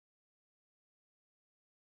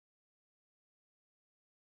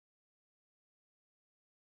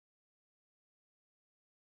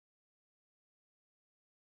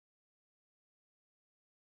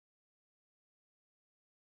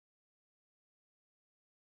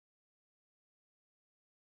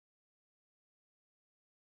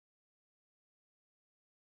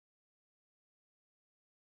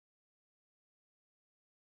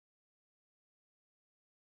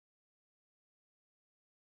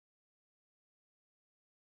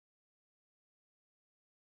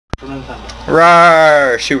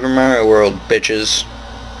Rawr! Super Mario World, bitches.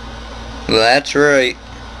 That's right.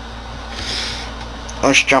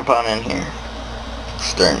 Let's jump on in here.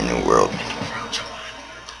 Start a new world.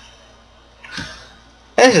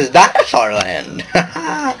 This is Dinosaur Land!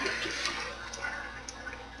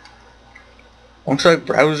 Looks like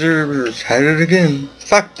Bowser's had it again.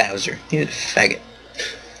 Fuck Bowser, he's a faggot.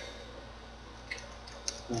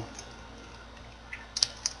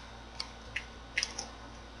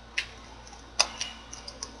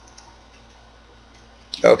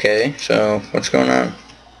 Okay, so what's going on?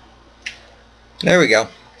 There we go.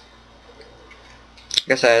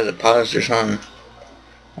 Guess I had it paused or something.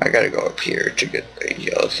 I gotta go up here to get the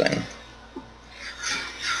yellow thing.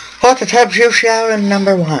 Hot the Tub Shower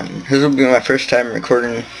number 1. This will be my first time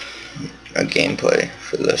recording a gameplay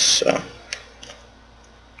for this, so.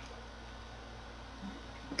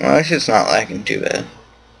 Well, at least it's not lagging too bad.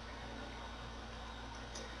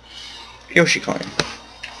 Yoshi coin.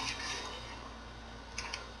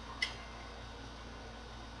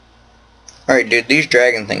 Alright, dude, these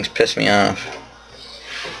dragon things piss me off.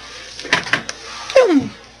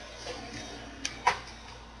 Boom!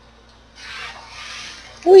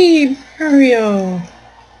 Wee! Mario!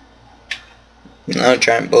 No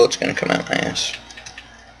giant bullet's gonna come out my ass.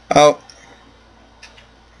 Oh.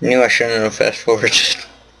 Knew I shouldn't have fast forwarded.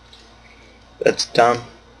 That's dumb.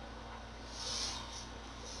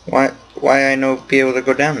 Why I know be able to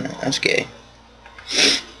go down there? That's gay.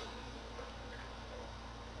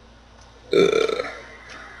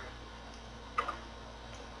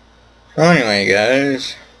 So anyway,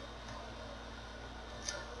 guys,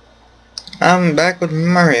 I'm back with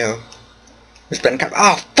Mario. It's been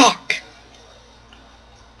oh fuck!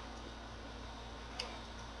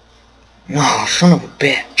 Oh, son of a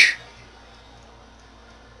bitch!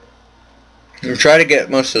 I'm trying to get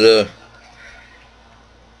most of the.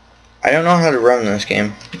 I don't know how to run this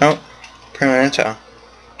game. Nope. Apparently that's how.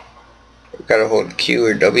 Gotta hold Q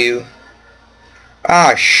or W.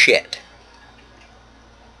 Ah, shit.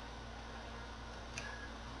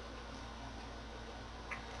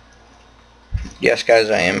 Yes, guys,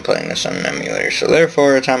 I am playing this on an emulator, so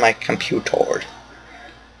therefore it's on my computer.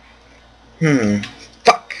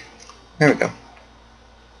 Fuck. There we go.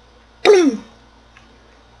 Boom.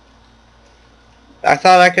 I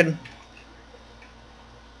thought I could.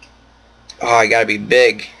 Oh, I gotta be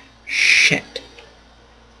big. Shit.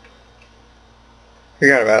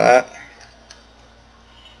 Forgot about that.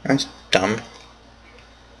 That's dumb.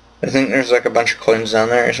 I think there's like a bunch of coins down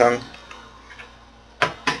there or something.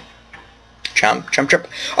 Chomp, chomp, chomp.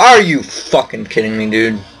 Are you fucking kidding me,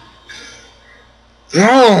 dude?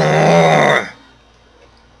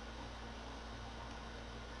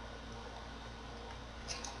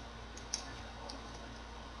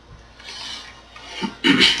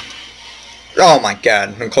 Oh my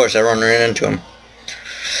god, of course I ran into him.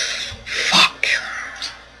 Fuck.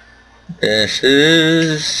 This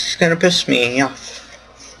is gonna piss me off.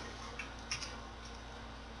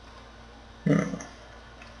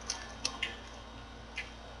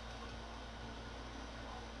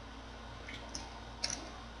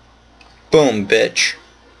 Boom, bitch.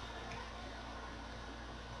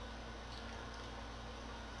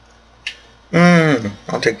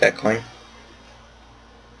 I'll take that coin.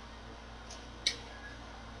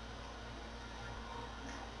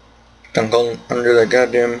 Don't go under that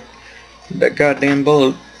goddamn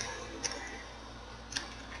bullet.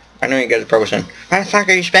 I know you guys are probably saying, why the fuck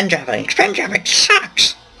are you spin jumping? Spin jumping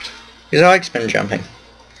sucks! Because I like spin jumping.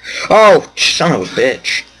 Oh, son of a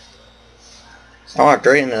bitch. I walked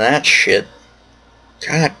right into that shit.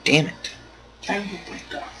 God damn it.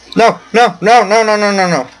 No, no, no, no, no, no, no,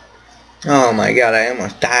 no. Oh my god, I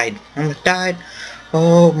almost died. Almost died.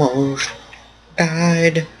 Almost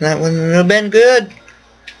died. That wouldn't have been good.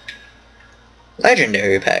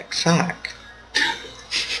 Legendary pack suck.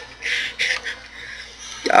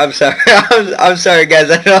 I'm sorry. I'm sorry, guys.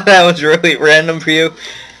 I know that was really random for you,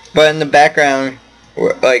 but in the background,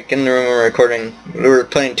 like in the room we're recording, we were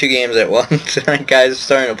playing 2 games at once, and that guy's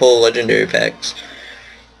starting to pull legendary packs.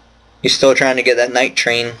 He's still trying to get that night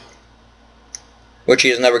train, which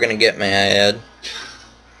he's never gonna get, may I add.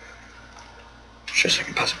 It's just like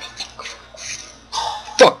impossible.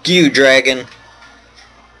 Fuck you, dragon.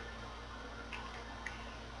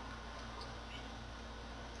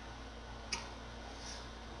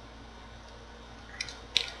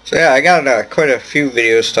 So yeah, I got quite a few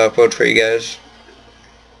videos to upload for you guys.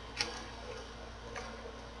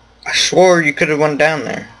 I swore you could have went down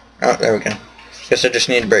there. Oh, there we go. Guess I just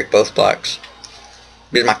need to break both blocks.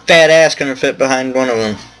 Because my fat ass couldn't fit behind one of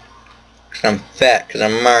them. Because I'm fat, because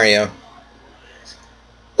I'm Mario.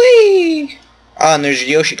 Whee! Oh, and there's a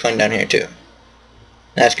Yoshi coin down here too.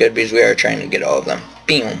 That's good because we are trying to get all of them.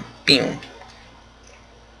 Boom, boom.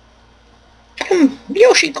 Boom,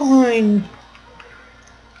 Yoshi coin!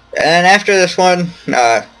 And after this one,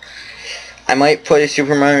 I might play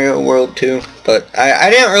Super Mario World 2, but I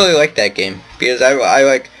didn't really like that game, because I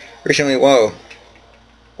like, recently, whoa,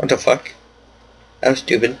 what the fuck? That was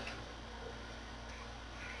stupid.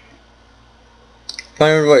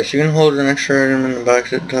 Find your voice. You can hold an extra item in the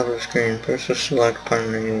box at the top of the screen. Press the select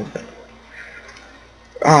button and use it.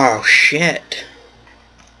 Oh shit.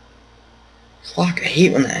 Fuck, I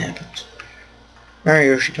hate when that happens. Alright,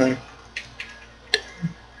 Yoshi coin.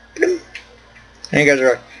 And you guys are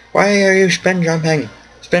like, why are you spin jumping?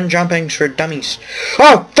 Spin jumping's for dummies.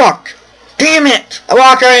 Oh fuck! Damn it! I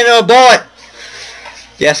walked right into a bullet!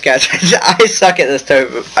 Yes guys, I suck at this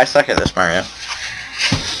too. I suck at this Mario.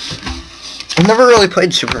 I've never really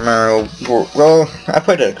played Super Mario. Well, I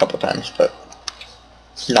played it a couple times, but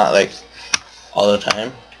not like all the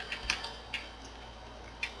time.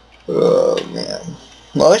 Oh man.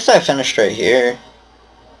 Well, at least I finished right here.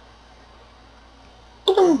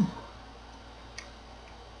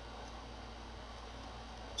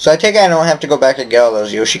 So I take it I don't have to go back and get all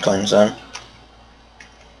those Yoshi coins then.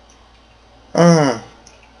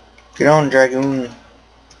 Get on, Dragoon.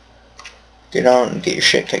 Get on and get your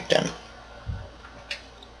shit kicked in.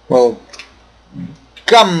 Well,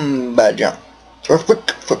 Gumba jump.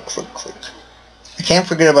 Flick. I can't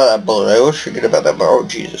forget about that bullet. I always forget about that bullet. Oh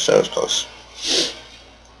Jesus, that was close.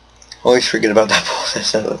 Always forget about that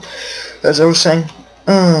bullet. As I was saying,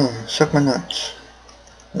 suck my nuts.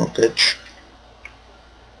 Little bitch.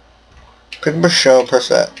 Pick up a shell, press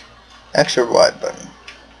that X or Y button.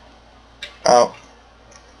 Oh.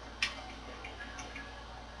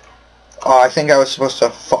 Oh, I think I was supposed to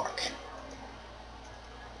fuck.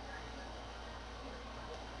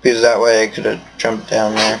 Because that way I could have jumped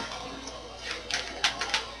down there.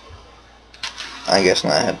 I guess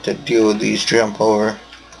not. I have to deal with these jump over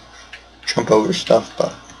stuff,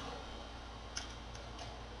 but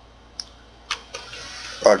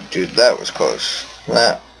oh dude, that was close.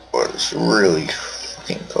 That was really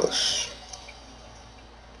fucking close.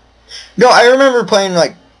 No, I remember playing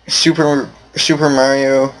like Super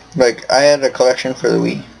Mario. Like I had a collection for the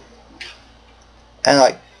Wii, and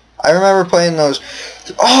like I remember playing those.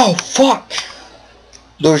 Oh fuck!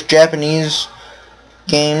 Those Japanese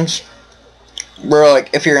games where like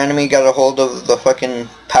if your enemy got a hold of the fucking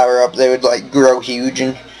power up, they would like grow huge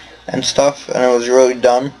and stuff, and it was really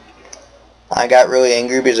dumb. I got really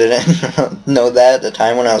angry because I didn't know that at the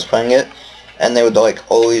time when I was playing it, and they would like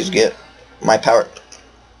always get my power.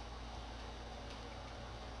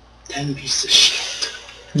 Damn piece of shit.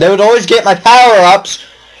 They would always get my power-ups,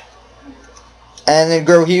 and they'd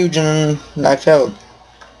grow huge, and I failed.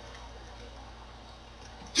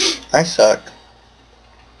 I suck.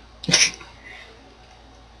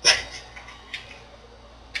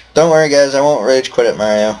 Don't worry guys, I won't rage quit at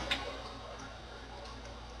Mario.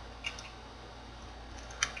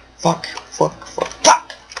 Fuck.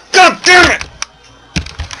 God damn it!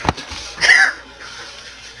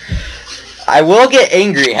 I will get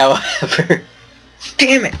angry, however.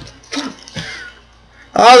 Damn it! Fuck.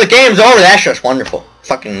 Oh, the game's over. That's just wonderful.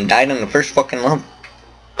 Fucking died in the first fucking lump.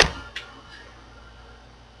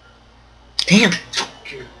 Damn it!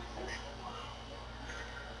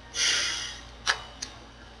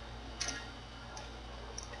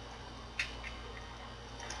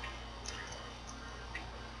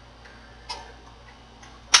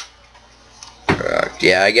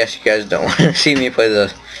 Yeah, I guess you guys don't want to see me play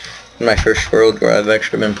my first world where I've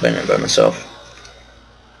actually been playing it by myself.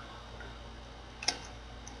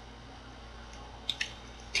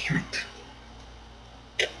 Damn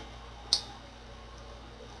it.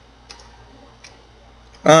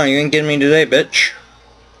 Oh, you ain't getting me today, bitch.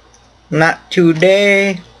 Not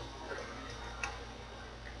today.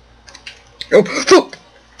 Oh, fuck!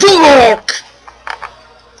 Fuck!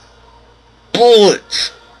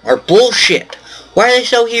 Bullets are bullshit. Why are they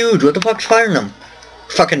so huge? What the fuck's firing them?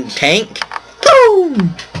 Fucking tank?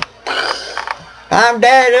 Boom! I'm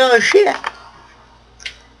dead. Oh shit.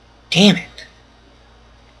 Damn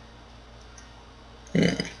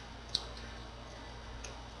it.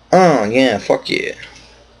 Oh yeah, fuck yeah.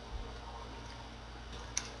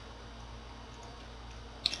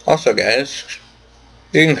 Also guys,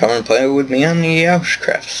 you can come and play with me on the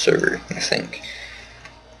Yaushcraft server, I think.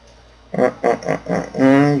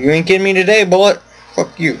 You ain't kidding me today, bullet.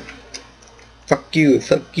 Fuck you. Fuck you,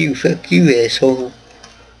 asshole.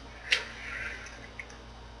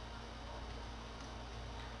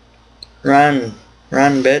 Run,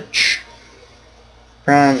 bitch.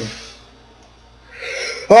 Run.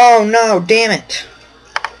 Oh no, damn it.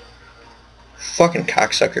 Fucking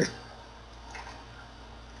cocksucker.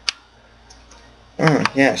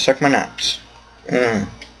 Yeah, suck my nuts. I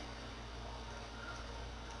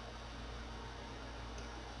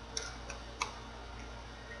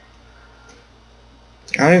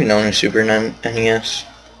don't even own a Super NES.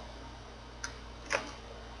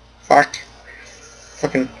 Fuck.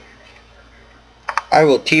 Fucking. I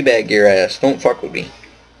will teabag your ass. Don't fuck with me.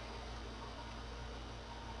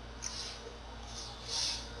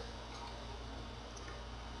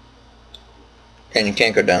 And you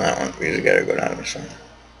can't go down that one because you gotta go down this one.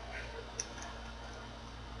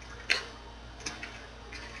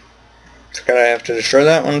 Forgot I have to destroy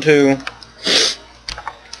that one too.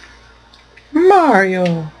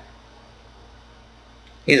 Mario!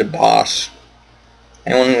 He's a boss.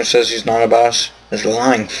 Anyone who says he's not a boss is a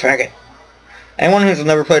lying faggot. Anyone who's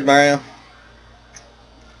never played Mario,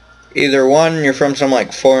 either one, you're from some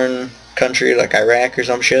like foreign country like Iraq or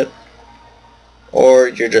some shit, or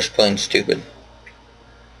you're just plain stupid.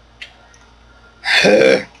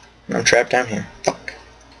 I'm trapped down here. Fuck.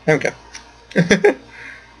 There we go.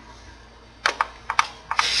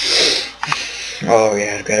 Oh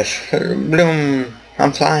yeah, guys. Bloom.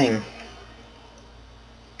 I'm flying.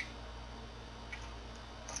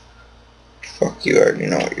 Fuck, you already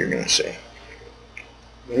know what you're gonna say.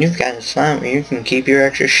 When you've got slime, you can keep your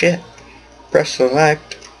extra shit. Press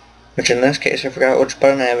select, which in this case I forgot which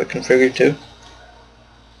button I have it configured to.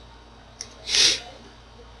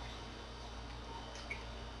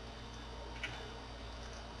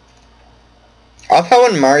 I love how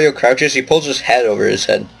when Mario crouches, he pulls his head over his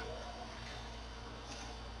head.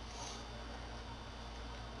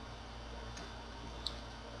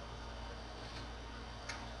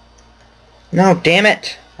 No, damn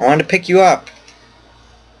it! I wanted to pick you up.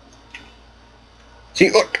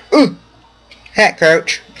 See, look! Ooh! Hat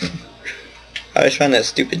crouch! I always find that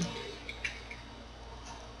stupid.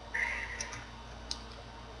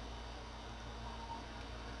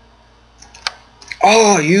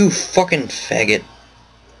 Oh, you fucking faggot.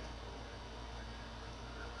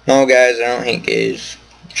 No, guys, I don't hate gays.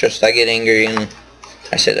 Just I get angry and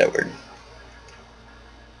I say that word.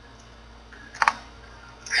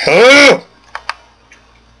 Oh!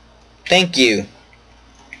 Thank you.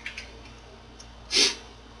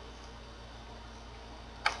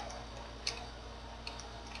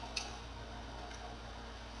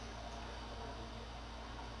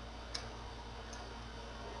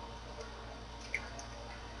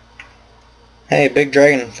 Hey, big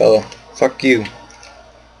dragon fellow. Fuck you.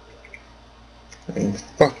 And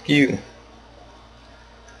fuck you.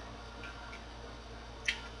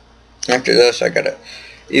 After this, I gotta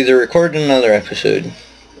either record another episode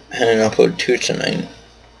and then upload 2 tonight.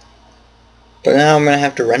 But now I'm gonna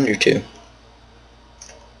have to render 2.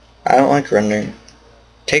 I don't like rendering. It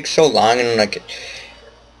takes so long and like it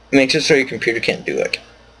makes it so your computer can't do like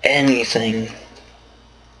anything.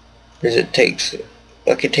 Because it takes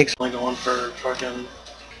like it takes. Only going for fucking.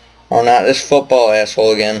 Oh, not this football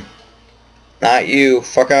asshole again. Not you.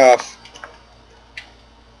 Fuck off.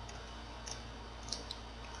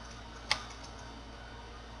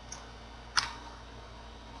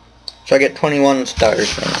 So I get 21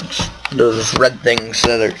 stars from those red things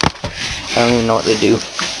that are, I don't even know what they do.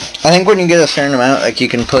 I think when you get a certain amount, like you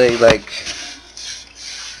can play like,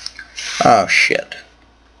 oh shit.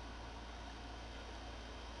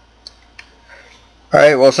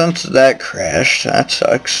 Alright, well since that crashed, that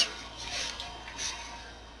sucks.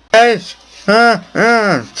 Guys,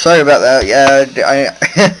 sorry about that.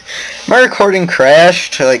 Yeah, my recording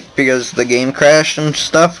crashed, like because the game crashed and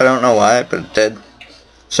stuff. I don't know why, but it did.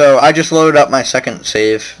 So I just loaded up my second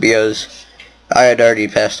save because I had already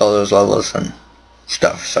passed all those levels and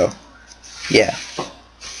stuff, so yeah.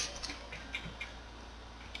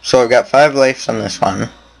 So I've got 5 lives on this one.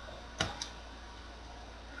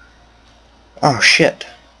 Oh shit.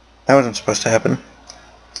 That wasn't supposed to happen.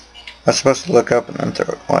 I was supposed to look up and then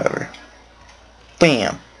throw it, whatever.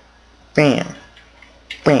 Bam. Bam.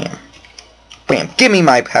 Bam. Bam. Give me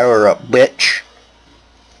my power up, bitch.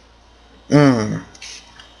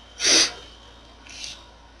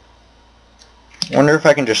 I wonder if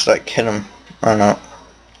I can just like hit him. Oh no.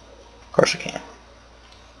 Of course I can't.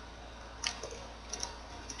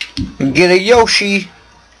 Get a Yoshi!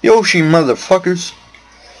 Yoshi, motherfuckers!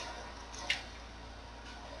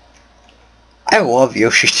 I love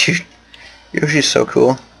Yoshi, dude. Yoshi's so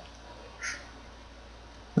cool.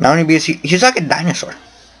 Not only because he's like a dinosaur.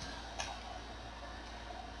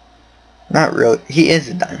 Not really. He is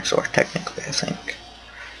a dinosaur, technically, I think.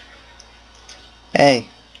 Hey.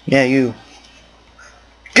 Yeah, you.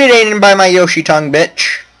 Get eaten by my Yoshi tongue,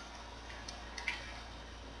 bitch.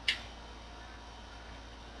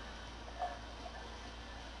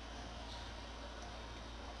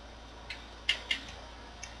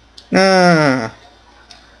 I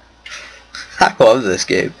love this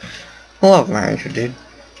game. I love Mario, dude.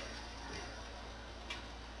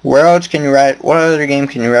 Where else can you ride? What other game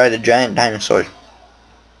can you ride a giant dinosaur?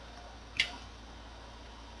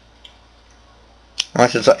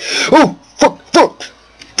 Unless it's like, oh, fuck, fuck,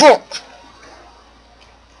 fuck.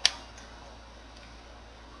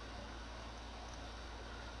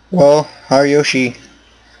 Well, our Yoshi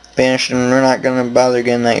vanished, and we're not gonna bother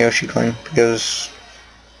getting that Yoshi coin because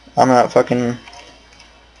I'm not fucking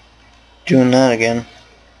doing that again.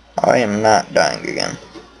 I am not dying again.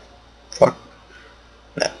 Fuck.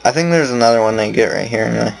 I think there's another one they get right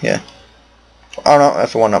here. Yeah. Oh no,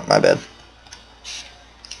 that's the one up my bed.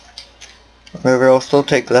 Maybe I'll still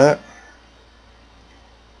take that.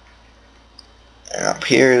 And up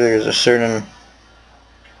here there's a certain...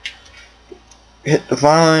 Hit the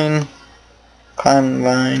vine. Climb the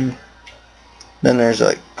vine. Then there's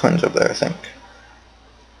like coins up there, I think.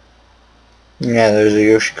 Yeah, there's a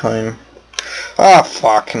Yoshi coin. Oh,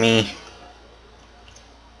 fuck me.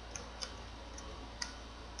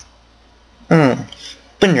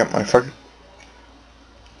 Spin jump, motherfucker.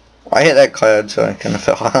 I hit that cloud, so I kind of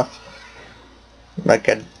fell off. Like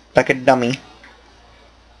a dummy.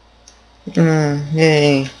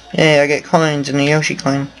 Yay. Yay, I get coins in the Yoshi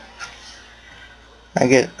coin. I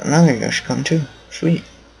get another Yoshi coin too. Sweet.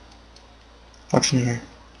 What's in here?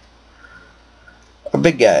 A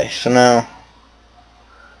big guy. So now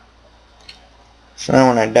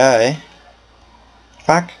when I die,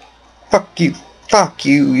 fuck you,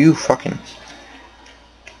 you fucking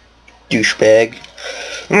douchebag.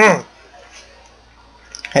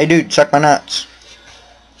 Hey dude, suck my nuts.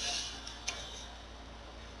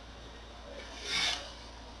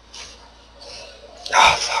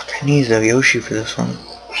 Oh fuck, I need a Yoshi for this one.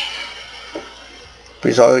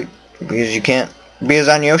 Because you can't, because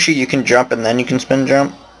on Yoshi you can jump and then you can spin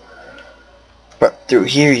jump. But through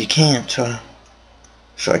here you can't, so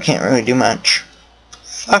I can't really do much.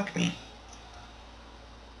 Fuck me.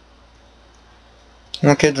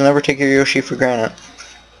 No, kids, never take your Yoshi for granted.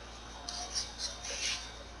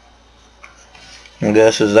 I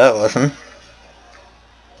guess is that lesson.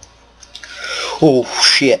 Oh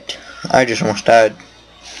shit. I just almost died.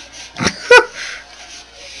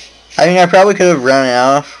 I mean, I probably could have run it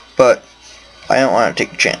off, but I don't want to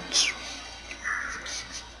take a chance.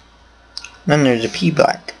 Then there's a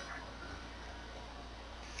P-Black.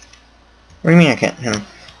 What do you mean I can't hit him?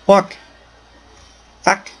 Fuck.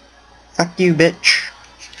 Fuck. Fuck you, bitch.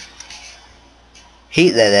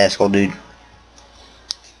 Hate that asshole, dude.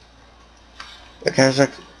 That guy's like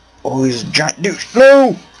always a giant douche.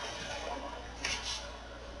 No!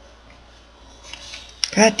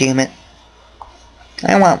 God damn it.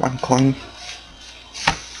 I want one coin.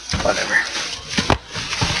 Whatever.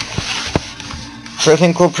 So I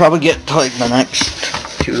think we'll probably get to like the next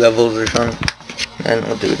 2 levels or something. And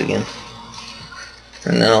we'll do it again.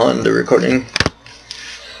 And then I'll end the recording.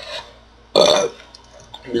 Because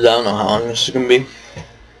I don't know how long this is going to be.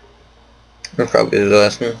 It'll probably be the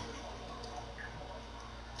last one.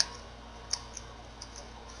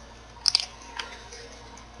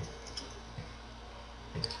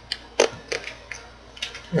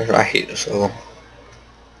 I hate this level.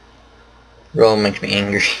 It all makes me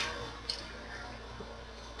angry.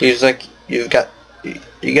 He's like, you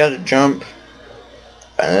gotta jump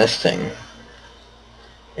on this thing.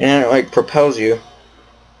 And it like propels you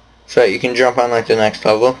so that you can jump on like the next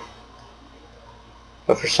level.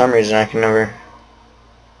 But for some reason I can never.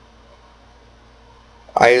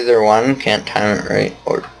 Either 1, can't time it right,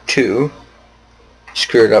 or 2,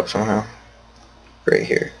 screw it up somehow. Right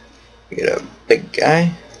here. You get a big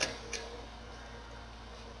guy.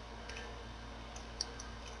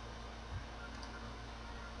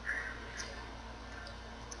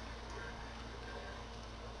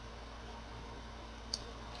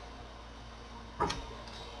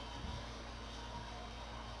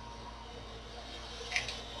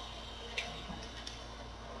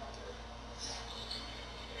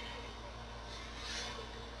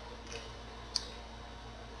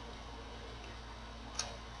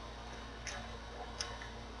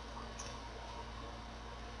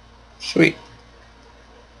 Sweet.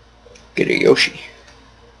 Get a Yoshi.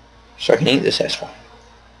 So I can eat this asshole.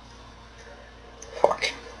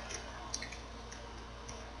 Fuck.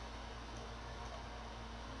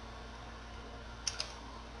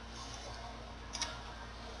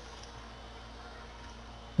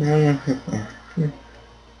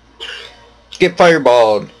 get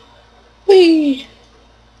fireballed. Whee!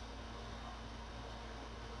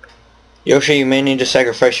 Yoshi, you may need to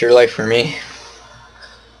sacrifice your life for me.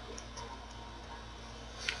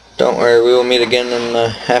 Don't worry, we will meet again in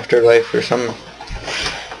the afterlife or something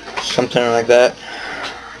like that.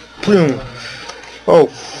 Boom! Oh,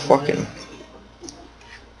 fucking.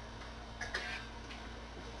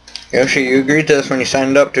 Yoshi, you agreed to this when you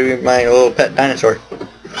signed up to be my little pet dinosaur.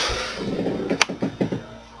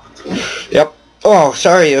 Yep. Oh,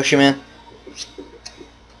 sorry, Yoshi, man.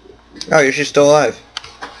 Oh, Yoshi's still alive.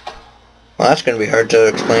 Well, that's gonna be hard to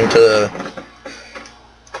explain to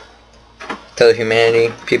the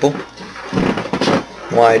humanity people.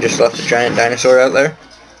 Why I just left a giant dinosaur out there.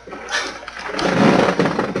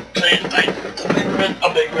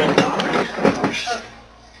 A big red dog.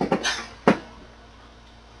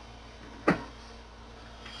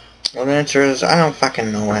 Well, the answer is, I don't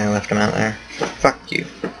fucking know why I left him out there. So fuck you.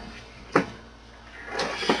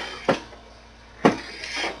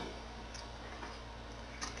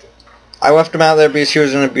 I left him out there because he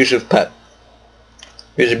was an abusive pet.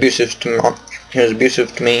 He was abusive to mom. He was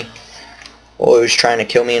abusive to me. Always trying to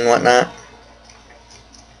kill me and whatnot.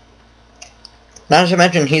 Not to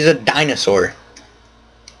mention, he's a dinosaur.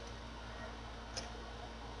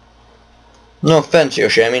 No offense,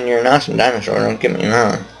 Yoshi. I mean, you're an awesome dinosaur. Don't get me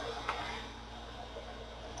wrong.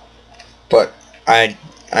 But I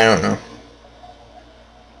don't know.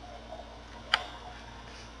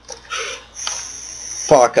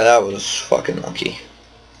 Fuck, that was fucking lucky.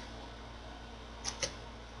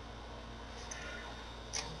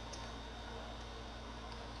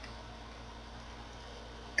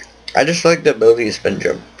 I just like the ability to spin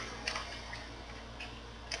jump.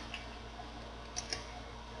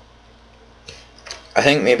 I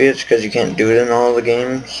think maybe it's because you can't do it in all the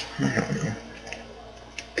games. I don't know.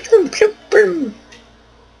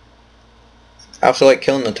 I also like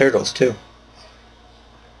killing the turtles too.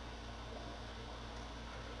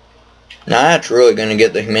 Now that's really gonna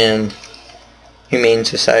get the humane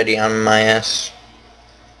society on my ass.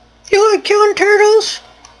 You like killing turtles?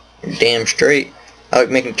 You're damn straight. I like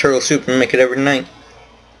making turtle soup and make it every night.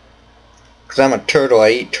 Cause I'm a turtle,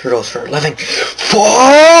 I eat turtles for a living.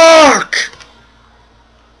 Fuck!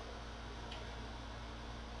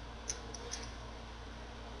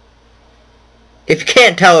 If you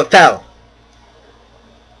can't tell, it fell.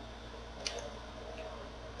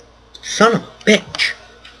 Son of a bitch.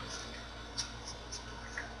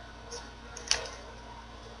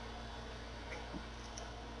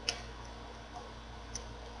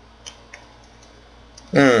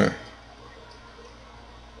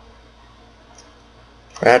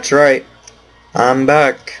 That's right. I'm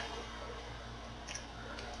back.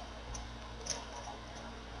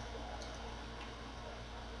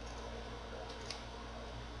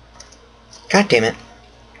 God damn it.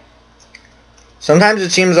 Sometimes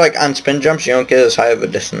it seems like on spin jumps you don't get as high of a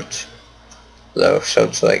distance. Though, so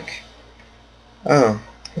it's like, oh,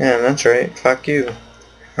 yeah, that's right. Fuck you.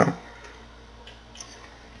 Oh.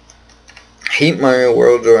 I hate Mario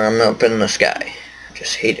World where I'm up in the sky. I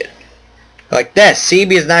just hate it. Like this. See,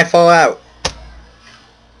 because then I fall out.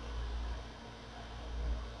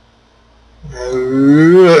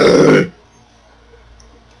 I'm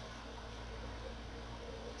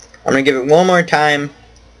gonna give it one more time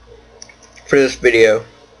for this video.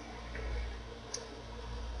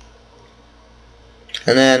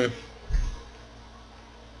 And then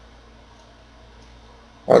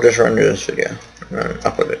I'll just render this video and then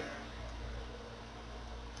upload it.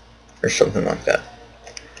 Or something like that.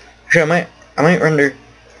 Actually, I might render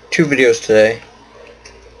 2 videos today.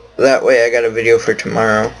 That way I got a video for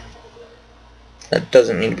tomorrow that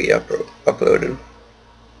doesn't need to be uploaded.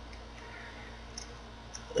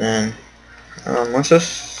 And what's this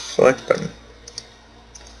select button?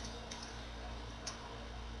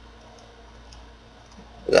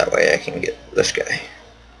 That way I can get this guy.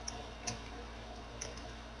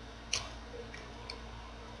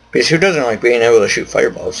 Because who doesn't like being able to shoot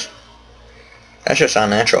fireballs? That's just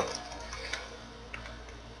unnatural.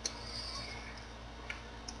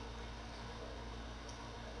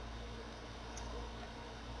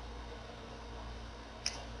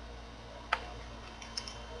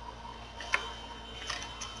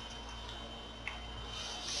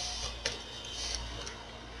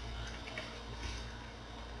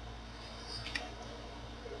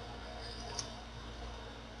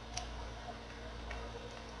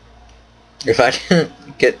 If I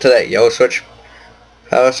didn't get to that yellow switch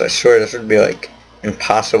palace, I swear this would be like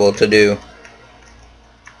impossible to do.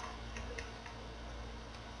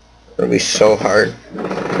 It would be so hard.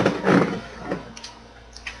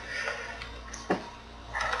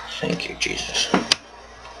 Thank you, Jesus.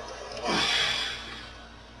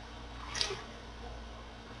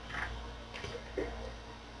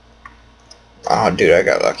 Oh, dude, I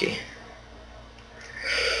got lucky.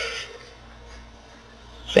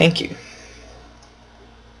 Thank you.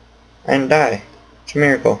 I didn't die. It's a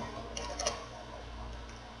miracle.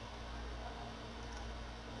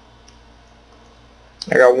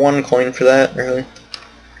 I got 1 coin for that, really?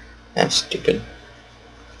 That's stupid.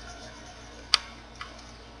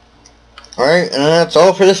 Alright, and that's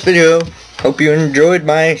all for this video. Hope you enjoyed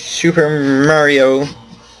my Super Mario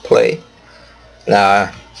play.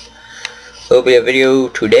 There'll be a video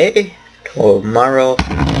today, tomorrow,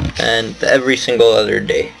 and every single other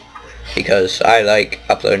day. Because I like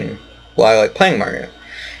uploading, well, I like playing Mario.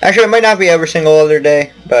 Actually, it might not be every single other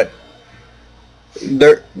day, but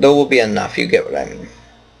there will be enough, you get what I mean.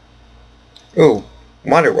 Ooh,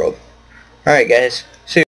 Wonder World. Alright guys,